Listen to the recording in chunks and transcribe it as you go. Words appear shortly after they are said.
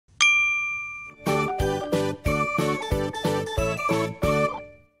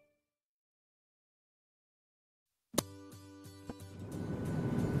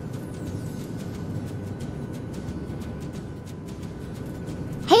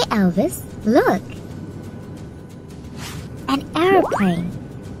Elvis, look! An aeroplane.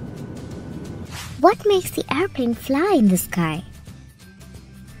 What makes the airplane fly in the sky?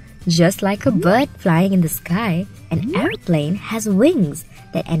 Just like a bird flying in the sky, an airplane has wings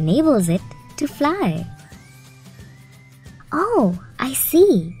that enables it to fly. Oh, I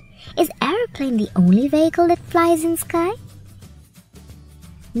see. Is airplane the only vehicle that flies in sky?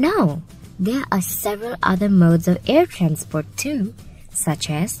 No, there are several other modes of air transport too, such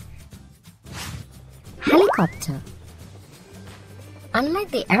as helicopter.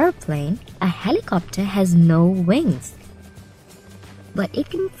 Unlike the airplane, a helicopter has no wings, but it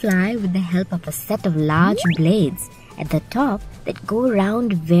can fly with the help of a set of large blades at the top that go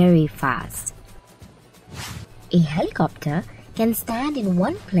round very fast. A helicopter can stand in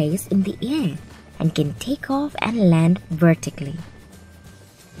one place in the air and can take off and land vertically.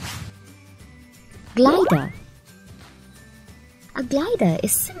 Glider. A glider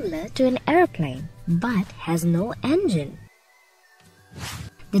is similar to an airplane but has no engine.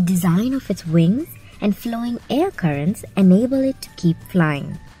 The design of its wings and flowing air currents enable it to keep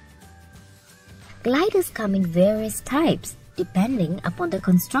flying. Gliders come in various types depending upon the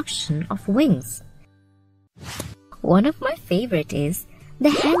construction of wings. One of my favorite is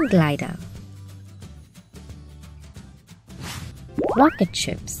the hang glider. Rocket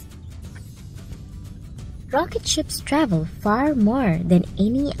ships. Rocket ships travel far more than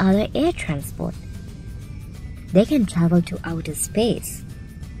any other air transport. They can travel to outer space.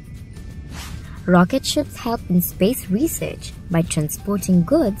 Rocket ships help in space research by transporting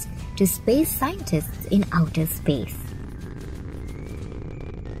goods to space scientists in outer space.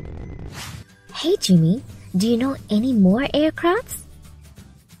 Hey Jimmy, do you know any more aircrafts?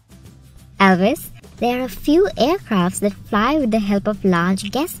 Elvis, there are a few aircrafts that fly with the help of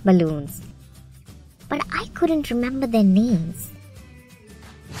large gas balloons, but I couldn't remember their names.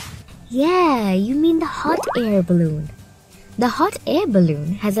 Yeah, you mean the hot air balloon. The hot air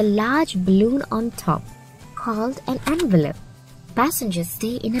balloon has a large balloon on top called an envelope. Passengers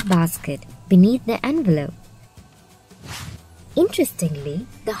stay in a basket beneath the envelope. Interestingly,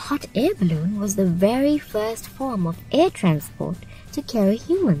 the hot air balloon was the very first form of air transport to carry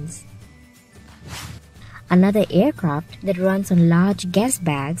humans. Another aircraft that runs on large gas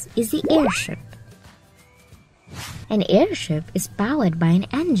bags is the airship. An airship is powered by an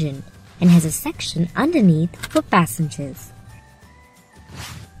engine and has a section underneath for passengers.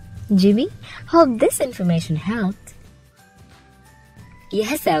 Jimmy, hope this information helped.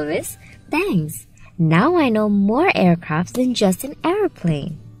 Yes, Elvis, thanks. Now I know more aircrafts than just an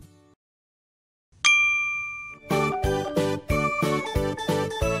airplane.